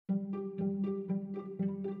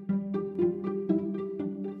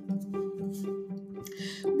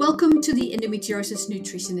Welcome to the Endometriosis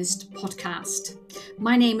Nutritionist podcast.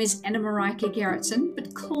 My name is Anna Marijke Gerritsen,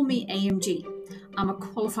 but call me AMG. I'm a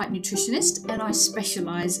qualified nutritionist and I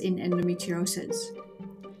specialize in endometriosis.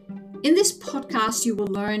 In this podcast, you will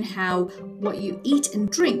learn how what you eat and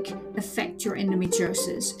drink affect your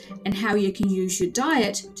endometriosis and how you can use your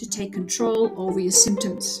diet to take control over your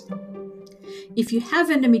symptoms. If you have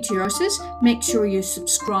endometriosis, make sure you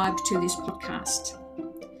subscribe to this podcast.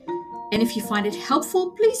 And if you find it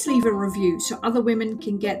helpful, please leave a review so other women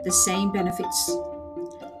can get the same benefits.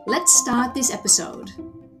 Let's start this episode.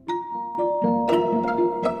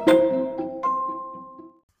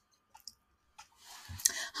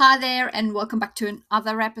 Hi there, and welcome back to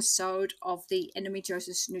another episode of the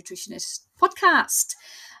Endometriosis Nutritionist podcast.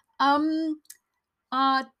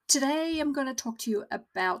 Today I'm going to talk to you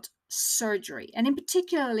about surgery, and in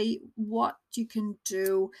particularly what you can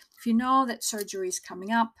do if you know that surgery is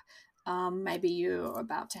coming up. Maybe you're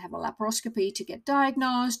about to have a laparoscopy to get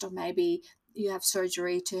diagnosed, or maybe you have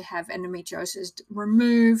surgery to have endometriosis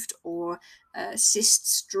removed or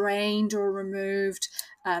cysts drained or removed.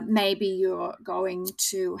 Maybe you're going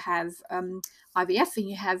to have IVF and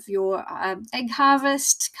you have your egg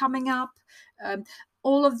harvest coming up.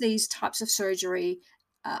 All of these types of surgery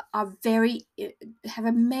have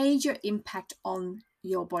a major impact on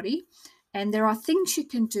your body, and there are things you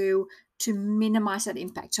can do to minimize that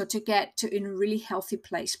impact, so to get to in a really healthy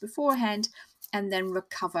place beforehand and then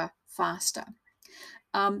recover faster.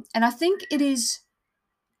 And I think it is,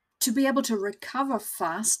 to be able to recover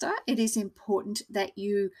faster, it is important that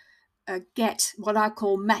you get what I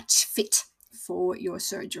call match fit for your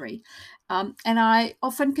surgery. And I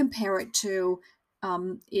often compare it to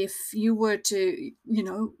if you were to,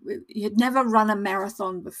 you'd never run a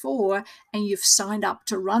marathon before and you've signed up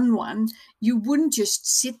to run one, you wouldn't just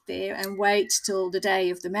sit there and wait till the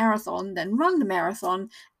day of the marathon, then run the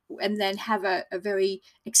marathon, and then have a very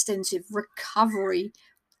extensive recovery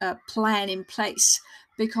plan in place,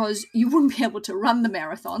 because you wouldn't be able to run the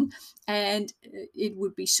marathon and it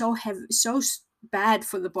would be so heavy, so bad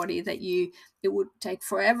for the body that it would take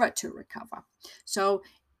forever to recover. So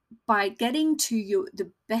by getting to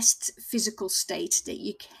the best physical state that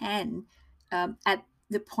you can at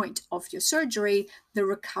the point of your surgery, the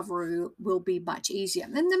recovery will be much easier.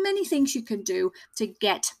 And there are many things you can do to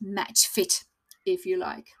get match fit, if you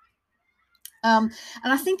like. And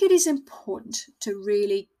I think it is important to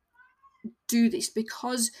really do this,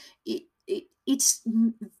 because it's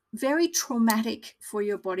very traumatic for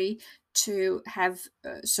your body to have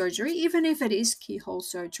surgery, even if it is keyhole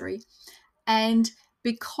surgery. And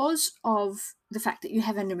because of the fact that you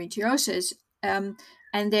have endometriosis, and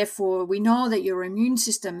therefore we know that your immune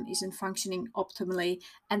system isn't functioning optimally,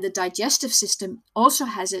 and the digestive system also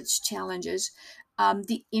has its challenges,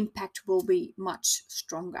 the impact will be much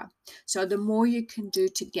stronger. So the more you can do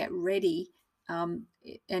to get ready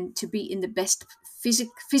and to be in the best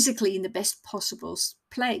physically in the best possible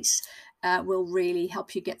place will really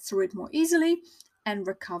help you get through it more easily and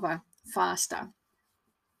recover faster.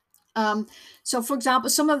 So, for example,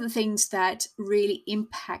 some of the things that really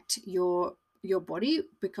impact your body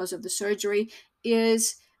because of the surgery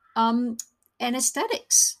is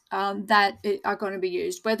anesthetics that are going to be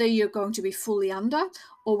used, whether you're going to be fully under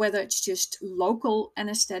or whether it's just local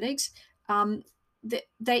anesthetics.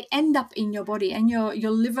 They end up in your body, and your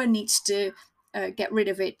liver needs to get rid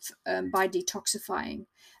of it by detoxifying.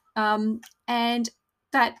 And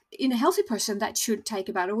that, in a healthy person, that should take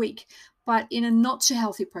about a week. But in a not so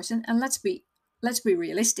healthy person, and let's be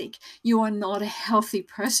realistic, you are not a healthy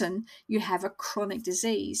person, you have a chronic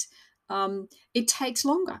disease, it takes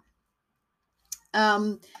longer.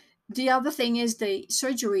 The other thing is the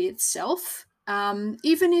surgery itself.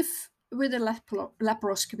 Even if with a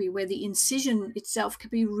laparoscopy, where the incision itself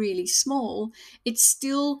can be really small, it's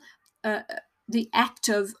still the act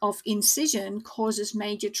of incision causes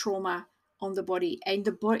major trauma on the body, and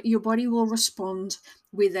your body will respond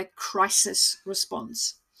with a crisis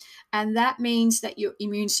response. And that means that your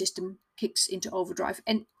immune system kicks into overdrive.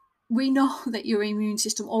 And we know that your immune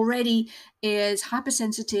system already is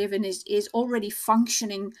hypersensitive and is already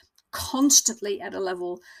functioning constantly at a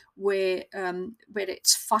level where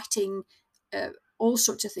it's fighting all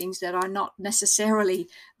sorts of things that are not necessarily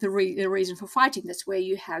the reason for fighting. That's where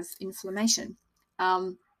you have inflammation.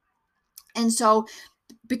 And so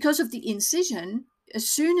because of the incision, as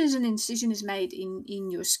soon as an incision is made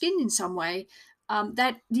in your skin in some way,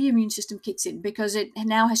 that the immune system kicks in, because it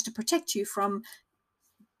now has to protect you from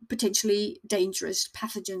potentially dangerous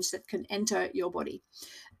pathogens that can enter your body.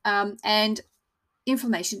 And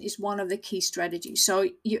inflammation is one of the key strategies. So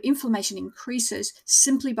your inflammation increases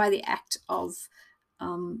simply by the act of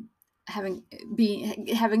having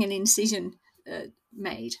an incision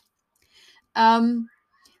made.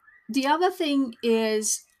 The other thing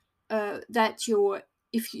is that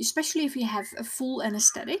especially if you have a full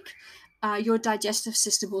anesthetic, your digestive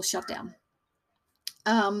system will shut down.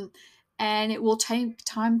 And it will take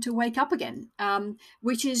time to wake up again,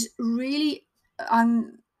 which is really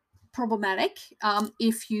problematic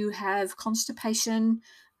if you have constipation,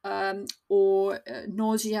 or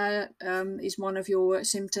nausea is one of your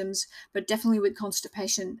symptoms, but definitely with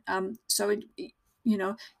constipation.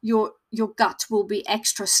 Your gut will be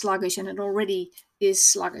extra sluggish, and it already is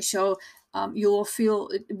sluggish. So you'll feel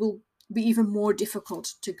it will be even more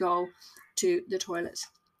difficult to go to the toilet.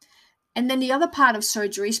 And then the other part of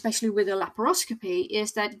surgery, especially with a laparoscopy,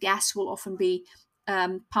 is that gas will often be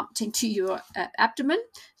pumped into your abdomen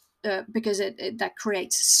because that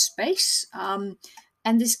creates space.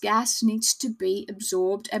 And this gas needs to be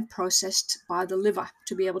absorbed and processed by the liver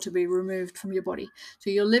to be able to be removed from your body. So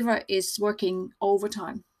your liver is working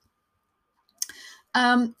overtime.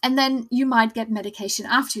 And then you might get medication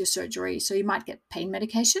after your surgery. So you might get pain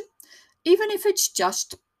medication, even if it's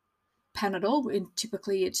just Panadol. And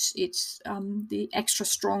typically it's the extra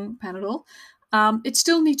strong Panadol. It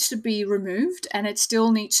still needs to be removed, and it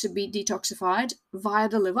still needs to be detoxified via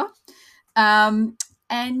the liver.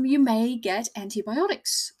 And you may get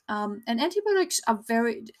antibiotics. And antibiotics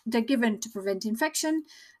they're given to prevent infection.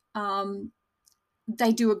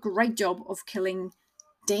 They do a great job of killing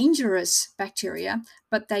dangerous bacteria,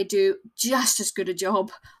 but they do just as good a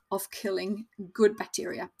job of killing good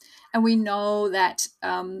bacteria. And we know that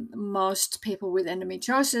most people with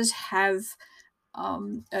endometriosis have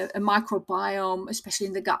a microbiome, especially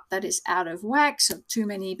in the gut, that is out of whack. So too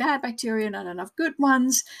many bad bacteria, not enough good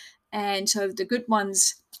ones. And so the good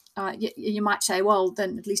ones, you might say, well,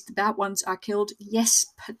 then at least the bad ones are killed. Yes,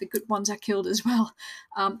 but the good ones are killed as well.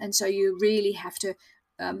 And so you really have to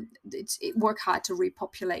work hard to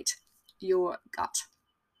repopulate your gut.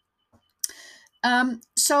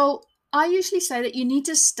 So I usually say that you need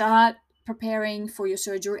to start preparing for your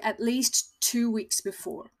surgery at least 2 weeks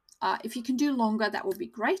before. If you can do longer, that would be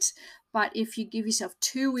great. But if you give yourself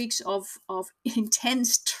 2 weeks of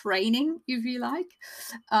intense training, if you like,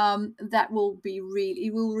 that will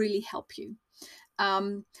really help you.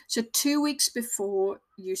 So 2 weeks before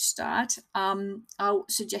you start, I'll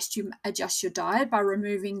suggest you adjust your diet by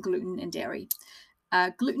removing gluten and dairy.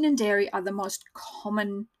 Gluten and dairy are the most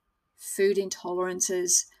common food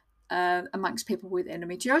intolerances amongst people with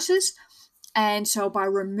endometriosis. And so by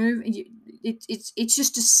removing it's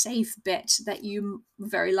just a safe bet that you're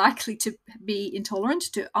very likely to be intolerant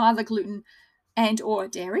to either gluten and or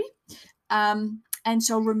dairy. And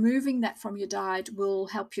so removing that from your diet will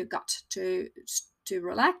help your gut to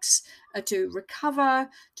relax, to recover,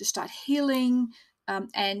 to start healing,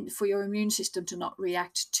 and for your immune system to not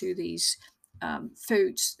react to these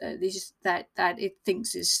foods that it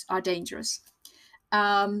thinks are dangerous.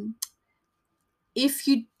 If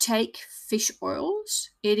you take fish oils,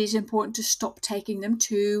 it is important to stop taking them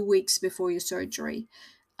 2 weeks before your surgery,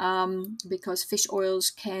 because fish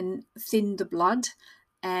oils can thin the blood,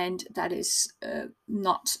 and that is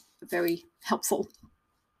not very helpful.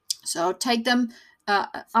 So take them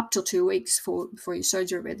up till 2 weeks before your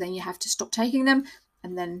surgery, but then you have to stop taking them,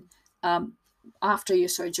 and then after your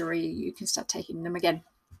surgery, you can start taking them again.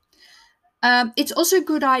 It's also a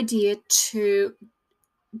good idea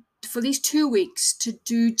for these 2 weeks to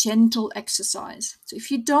do gentle exercise. So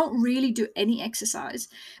if you don't really do any exercise,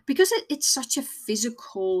 because it's such a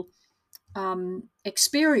physical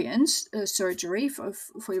experience, surgery for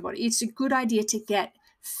your body, it's a good idea to get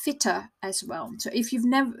fitter as well. So if you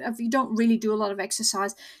don't really do a lot of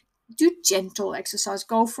exercise, do gentle exercise.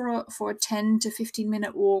 Go for a 10 to 15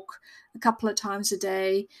 minute walk a couple of times a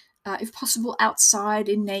day, if possible outside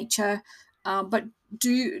in nature, but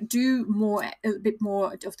do a bit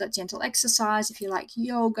more of that gentle exercise. If you like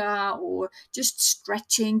yoga or just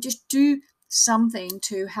stretching, just do something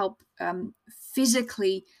to help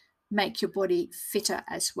physically make your body fitter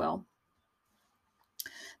as well.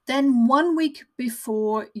 Then 1 week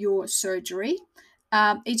before your surgery,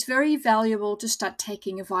 it's very valuable to start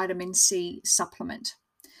taking a vitamin C supplement.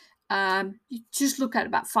 You just look at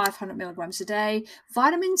about 500 milligrams a day.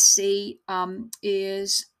 Vitamin C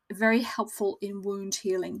is very helpful in wound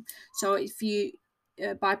healing. So if you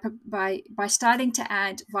by starting to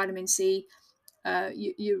add vitamin C,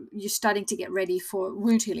 you're starting to get ready for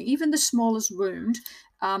wound healing. Even the smallest wound,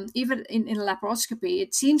 even in a laparoscopy,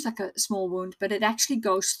 it seems like a small wound, but it actually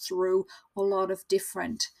goes through a lot of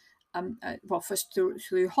different, first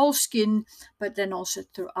through whole skin, but then also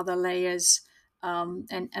through other layers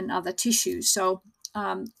and other tissues. So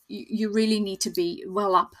you really need to be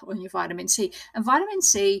well up on your vitamin C. And vitamin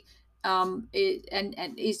C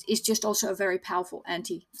is just also a very powerful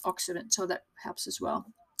antioxidant, so that helps as well.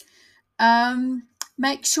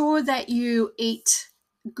 Make sure that you eat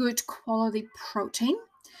good quality protein.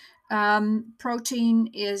 Protein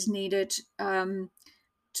is needed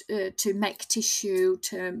to make tissue,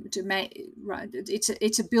 to make, right,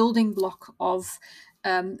 it's a building block of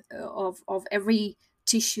every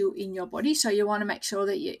tissue in your body. So you want to make sure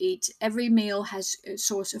that you eat, every meal has a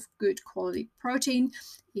source of good quality protein.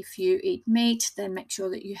 If you eat meat, then make sure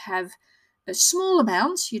that you have a small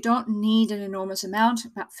amount. You don't need an enormous amount,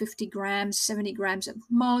 about 50 grams, 70 grams at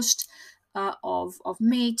most, of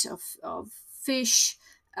meat, of fish,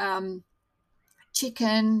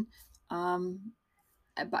 chicken,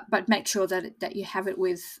 but make sure that you have it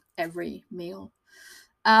with every meal.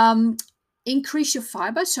 Increase your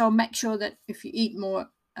fiber, so make sure that if you eat more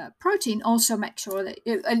protein, also make sure that,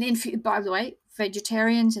 and by the way,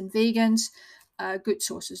 vegetarians and vegans, good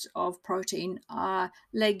sources of protein are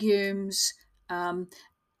legumes.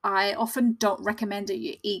 I often don't recommend that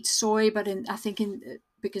you eat soy, but I think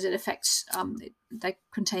because it affects, they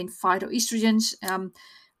contain phytoestrogens,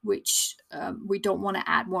 which we don't want to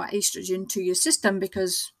add more estrogen to your system,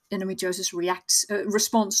 because endometriosis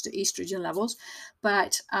responds to estrogen levels.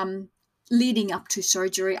 But leading up to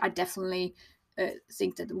surgery, I definitely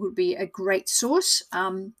think that it would be a great source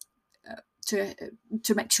to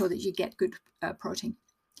make sure that you get good protein.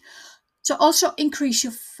 So also increase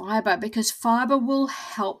your fiber, because fiber will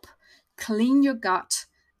help clean your gut,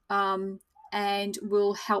 and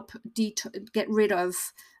will help get rid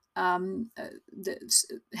of,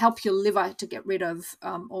 help your liver to get rid of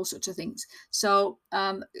all sorts of things. So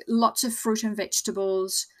lots of fruit and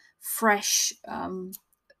vegetables, fresh, and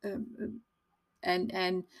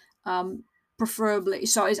preferably,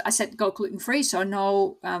 so as I said, go gluten free, so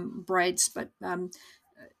no breads, but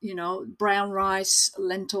brown rice,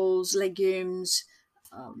 lentils, legumes,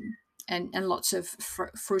 and lots of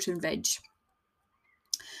fruit and veg.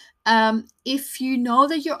 If you know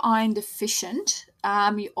that you're iron deficient,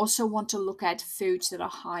 you also want to look at foods that are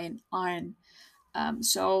high in iron.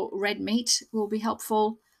 So red meat will be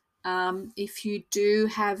helpful. If you do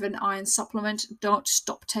have an iron supplement, don't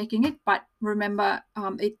stop taking it, but remember,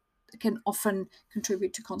 it can often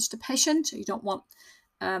contribute to constipation, so you don't want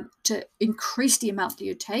to increase the amount that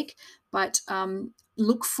you take, but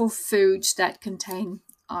look for foods that contain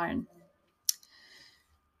iron.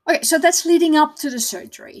 Okay, so that's leading up to the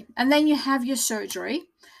surgery. And then you have your surgery,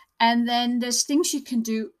 and then there's things you can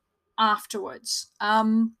do afterwards.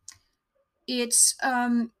 It's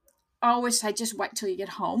I always say just wait till you get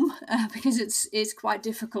home, because it's quite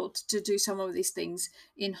difficult to do some of these things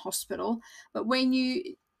in hospital. But when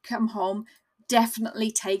you come home, definitely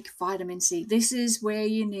take vitamin C. This is where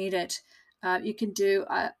you need it. You can do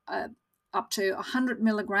up to 100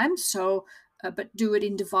 milligrams, so but do it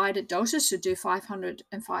in divided doses. So do 500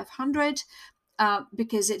 and 500,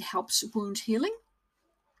 because it helps wound healing.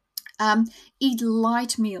 Eat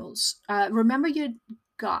light meals. Remember, your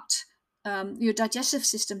gut, your digestive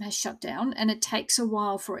system has shut down, and it takes a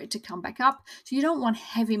while for it to come back up. So you don't want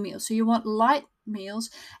heavy meals. So you want light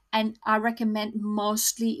meals, and I recommend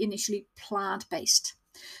mostly initially plant-based.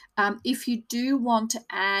 If you do want to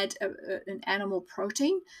add an animal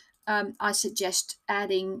protein, I suggest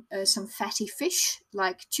adding some fatty fish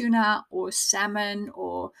like tuna or salmon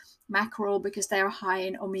or mackerel, because they are high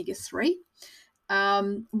in omega-3.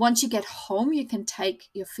 Once you get home, you can take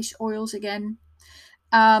your fish oils again.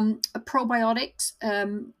 Probiotics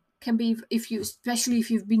can be, especially if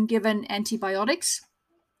you've been given antibiotics,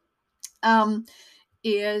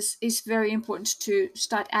 is very important to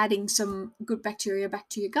start adding some good bacteria back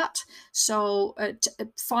to your gut. So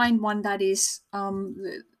find one that is,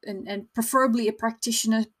 and preferably a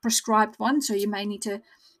practitioner prescribed one. So you may need to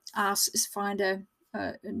find a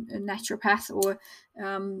naturopath,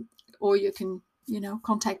 or you can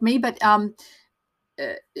contact me. But a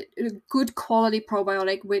good quality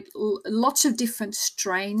probiotic with lots of different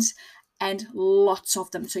strains and lots of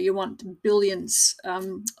them. So you want billions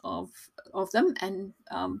of them, and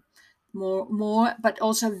more, but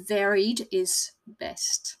also varied is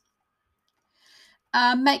best.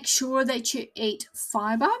 Make sure that you eat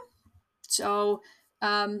fiber. So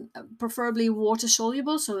preferably water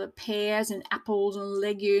soluble, so the pears and apples and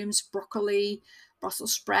legumes, broccoli,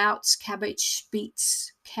 Brussels sprouts, cabbage,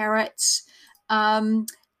 beets, carrots, and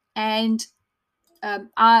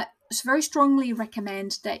I very strongly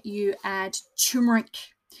recommend that you add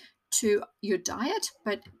turmeric to your diet,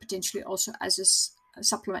 but potentially also as a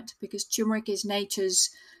supplement, because turmeric is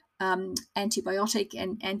nature's antibiotic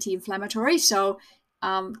and anti-inflammatory. So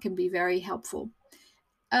can be very helpful.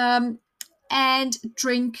 And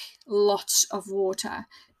drink lots of water.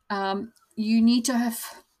 You need to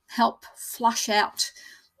help flush out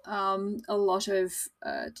a lot of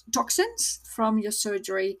toxins from your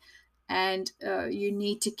surgery, and you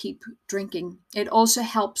need to keep drinking. It also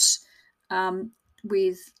helps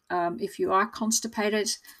with if you are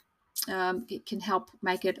constipated, it can help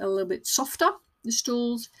make it a little bit softer, the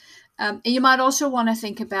stools. And you might also want to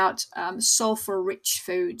think about sulfur-rich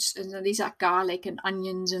foods, and these are garlic and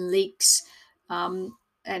onions and leeks, and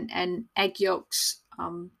egg yolks,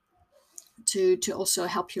 to also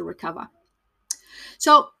help you recover.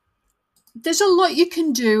 So there's a lot you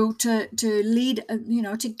can do to lead,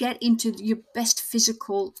 to get into your best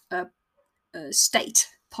physical state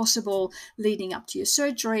possible leading up to your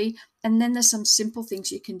surgery. And then there's some simple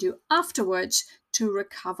things you can do afterwards to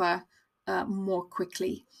recover more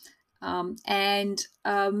quickly.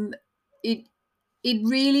 It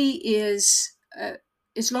really is,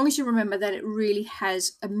 as long as you remember that it really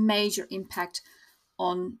has a major impact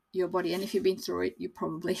on your body. And if you've been through it, you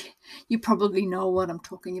probably know what I'm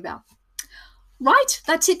talking about. Right,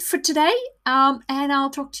 that's it for today. And I'll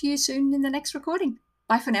talk to you soon in the next recording.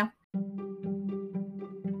 Bye for now.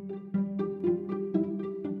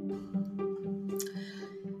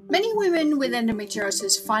 Many women with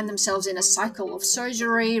endometriosis find themselves in a cycle of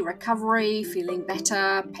surgery, recovery, feeling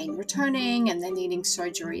better, pain returning, and then needing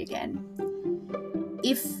surgery again.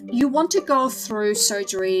 If you want to go through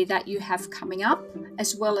surgery that you have coming up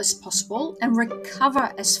as well as possible and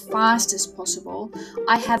recover as fast as possible,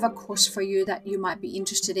 I have a course for you that you might be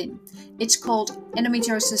interested in. It's called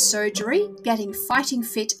Endometriosis Surgery: Getting Fighting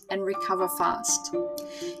Fit and Recover Fast.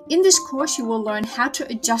 In this course, you will learn how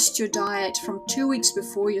to adjust your diet from 2 weeks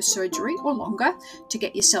before your surgery or longer to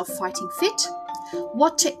get yourself fighting fit,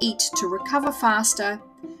 what to eat to recover faster,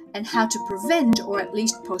 and how to prevent or at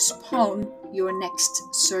least postpone your next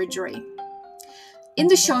surgery. In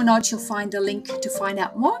the show notes, you'll find a link to find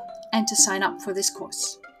out more and to sign up for this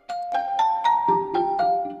course.